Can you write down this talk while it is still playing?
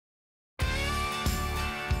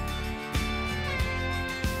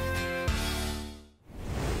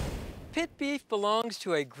Pit beef belongs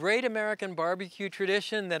to a great American barbecue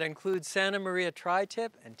tradition that includes Santa Maria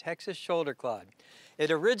tri-tip and Texas shoulder clod.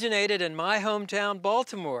 It originated in my hometown,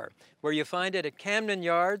 Baltimore, where you find it at Camden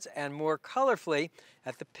Yards and more colorfully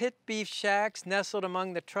at the Pit Beef Shacks nestled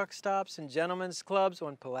among the truck stops and gentlemen's clubs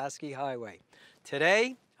on Pulaski Highway.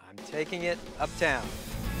 Today, I'm taking it uptown.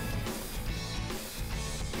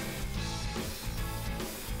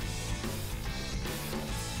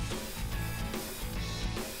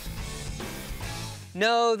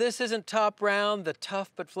 No, this isn't top round, the tough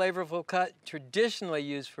but flavorful cut traditionally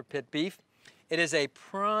used for pit beef. It is a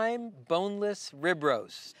prime, boneless rib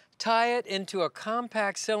roast. Tie it into a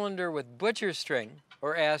compact cylinder with butcher string,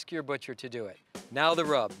 or ask your butcher to do it. Now the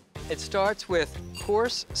rub. It starts with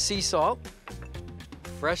coarse sea salt,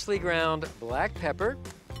 freshly ground black pepper,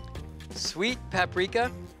 sweet paprika,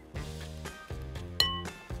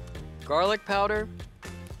 garlic powder,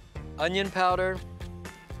 onion powder,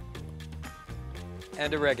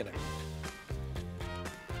 and oregano.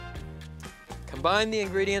 Combine the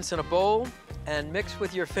ingredients in a bowl and mix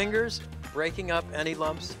with your fingers, breaking up any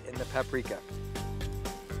lumps in the paprika.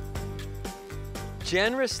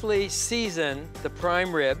 Generously season the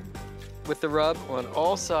prime rib with the rub on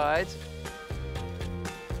all sides.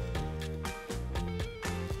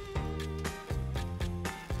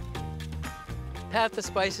 Pat the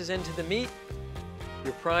spices into the meat.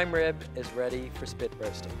 Your prime rib is ready for spit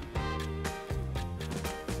roasting.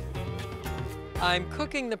 I'm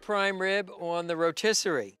cooking the prime rib on the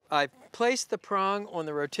rotisserie. I've placed the prong on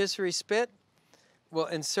the rotisserie spit. We'll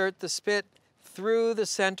insert the spit through the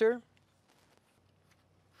center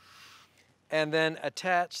and then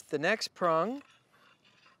attach the next prong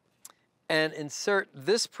and insert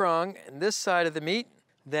this prong in this side of the meat.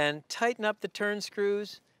 Then tighten up the turn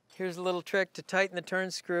screws. Here's a little trick to tighten the turn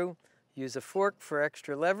screw. Use a fork for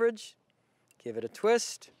extra leverage. Give it a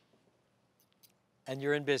twist, and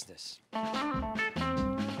you're in business.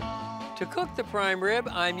 To cook the prime rib,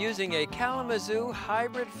 I'm using a Kalamazoo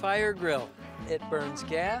Hybrid Fire Grill. It burns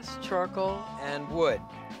gas, charcoal, and wood.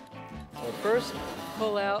 So first,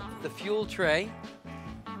 pull out the fuel tray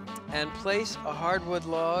and place a hardwood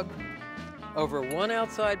log over one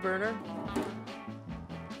outside burner,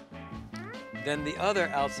 then the other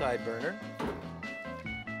outside burner.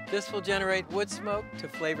 This will generate wood smoke to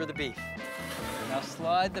flavor the beef. Now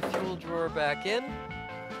slide the fuel drawer back in,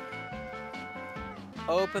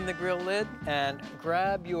 open the grill lid, and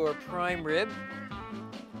grab your prime rib.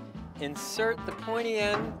 Insert the pointy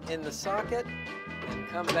end in the socket and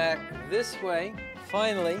come back this way.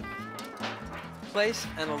 Finally, place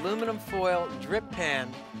an aluminum foil drip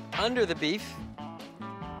pan under the beef.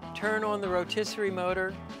 Turn on the rotisserie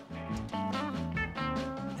motor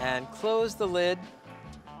and close the lid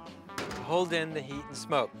to hold in the heat and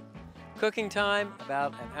smoke. Cooking time,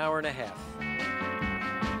 about an hour and a half.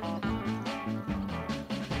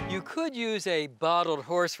 You could use a bottled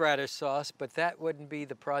horseradish sauce, but that wouldn't be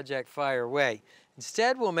the Project Fire way.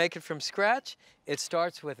 Instead, we'll make it from scratch. It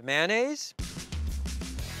starts with mayonnaise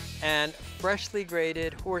and freshly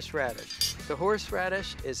grated horseradish. The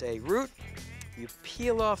horseradish is a root. You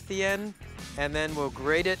peel off the end, and then we'll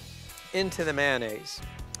grate it into the mayonnaise.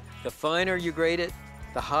 The finer you grate it,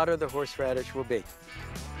 the hotter the horseradish will be.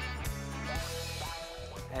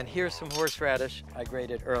 And here's some horseradish I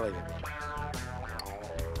grated earlier.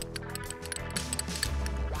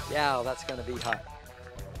 Yeah, that's gonna be hot.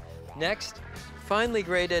 Next, finely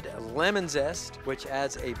grated lemon zest, which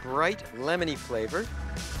adds a bright lemony flavor.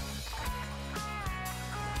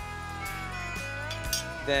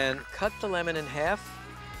 Then cut the lemon in half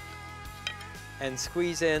and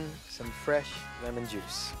squeeze in some fresh lemon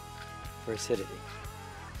juice for acidity.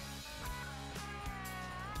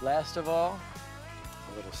 Last of all,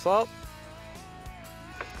 a little salt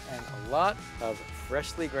and a lot of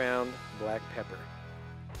freshly ground black pepper.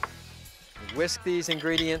 Whisk these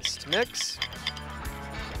ingredients to mix.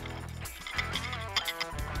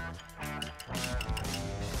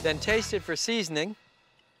 Then taste it for seasoning.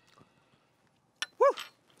 Woo!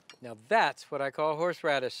 Now that's what I call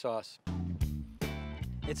horseradish sauce.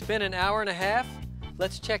 It's been an hour and a half.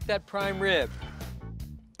 Let's check that prime rib.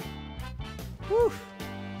 Woo!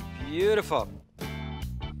 Beautiful.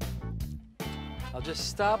 I'll just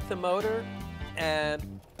stop the motor,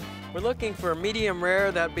 and we're looking for a medium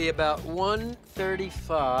rare. That'd be about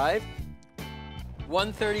 135.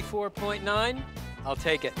 134.9, I'll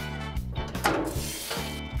take it.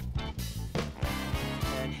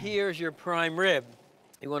 And here's your prime rib.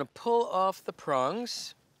 You want to pull off the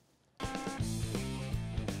prongs.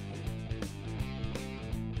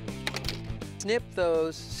 Snip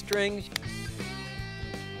those strings.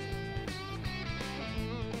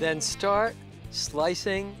 Then start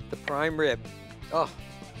slicing the prime rib. Oh,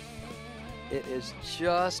 it is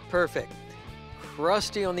just perfect.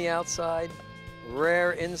 Crusty on the outside,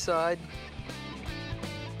 rare inside.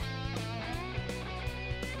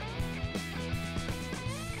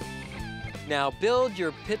 Now build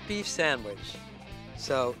your pit beef sandwich.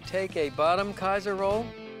 So take a bottom Kaiser roll,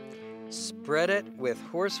 spread it with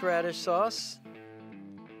horseradish sauce,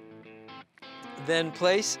 then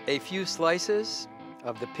place a few slices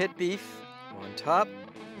of the pit beef on top.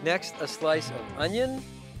 Next, a slice of onion,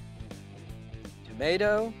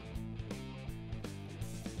 tomato,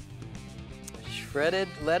 shredded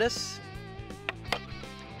lettuce,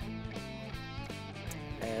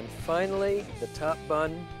 and finally the top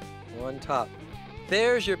bun on top.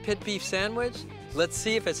 There's your pit beef sandwich. Let's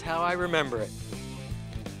see if it's how I remember it.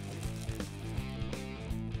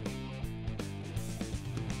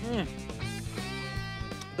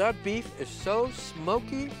 That beef is so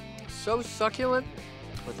smoky, so succulent,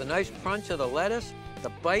 with the nice crunch of the lettuce, the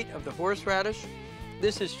bite of the horseradish.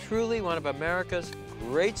 This is truly one of America's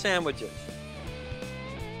great sandwiches.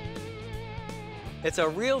 It's a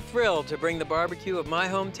real thrill to bring the barbecue of my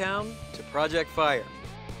hometown to Project Fire.